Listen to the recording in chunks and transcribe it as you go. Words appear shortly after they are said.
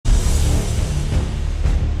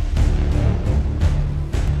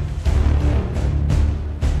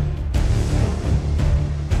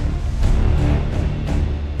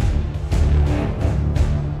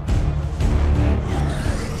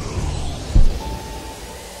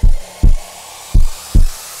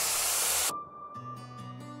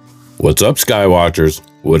What's up, Skywatchers?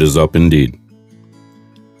 What is up indeed?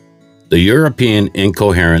 The European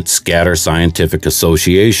Incoherent Scatter Scientific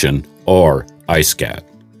Association, or EISCAT.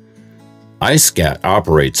 EISCAT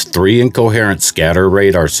operates 3 incoherent scatter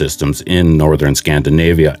radar systems in northern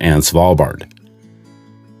Scandinavia and Svalbard.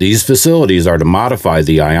 These facilities are to modify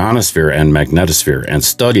the ionosphere and magnetosphere and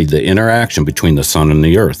study the interaction between the Sun and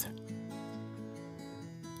the Earth.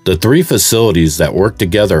 The 3 facilities that work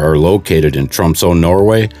together are located in Tromsø,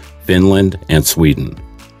 Norway, Finland, and Sweden.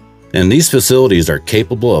 And these facilities are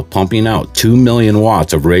capable of pumping out 2 million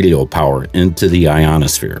watts of radio power into the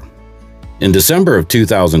ionosphere. In December of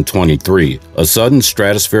 2023, a sudden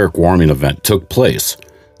stratospheric warming event took place.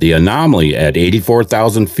 The anomaly at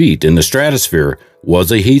 84,000 feet in the stratosphere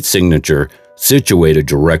was a heat signature situated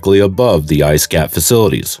directly above the EISCAT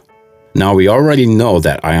facilities. Now, we already know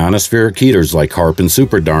that ionospheric heaters like HAARP and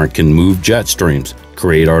SuperDARN can move jet streams,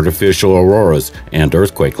 create artificial auroras, and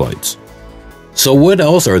earthquake lights. So what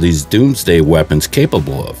else are these doomsday weapons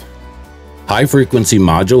capable of? High-frequency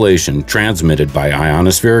modulation transmitted by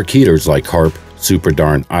ionospheric heaters like HAARP,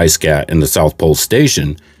 SuperDARN, EISCAT, and the South Pole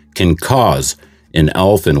Station can cause an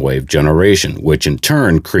Alin wave generation, which in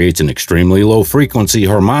turn creates an extremely low-frequency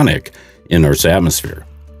harmonic in Earth's atmosphere.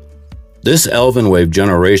 This Alin wave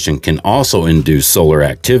generation can also induce solar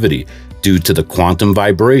activity due to the quantum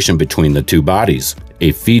vibration between the 2 bodies,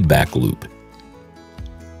 a feedback loop.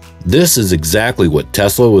 This is exactly what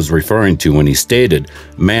Tesla was referring to when he stated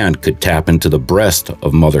man could tap into the breast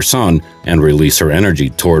of Mother Sun and release her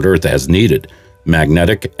energy toward Earth as needed,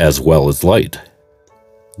 magnetic as well as light.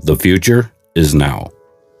 The future is now.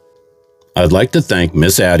 I'd like to thank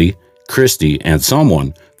Miss Addie, Christy, and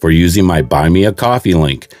someone for using my Buy Me a Coffee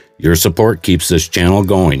link. Your support keeps this channel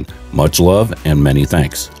going. Much love and many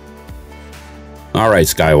thanks. Alright,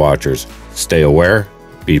 Skywatchers, stay aware,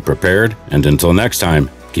 be prepared, and until next time,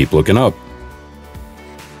 keep looking up.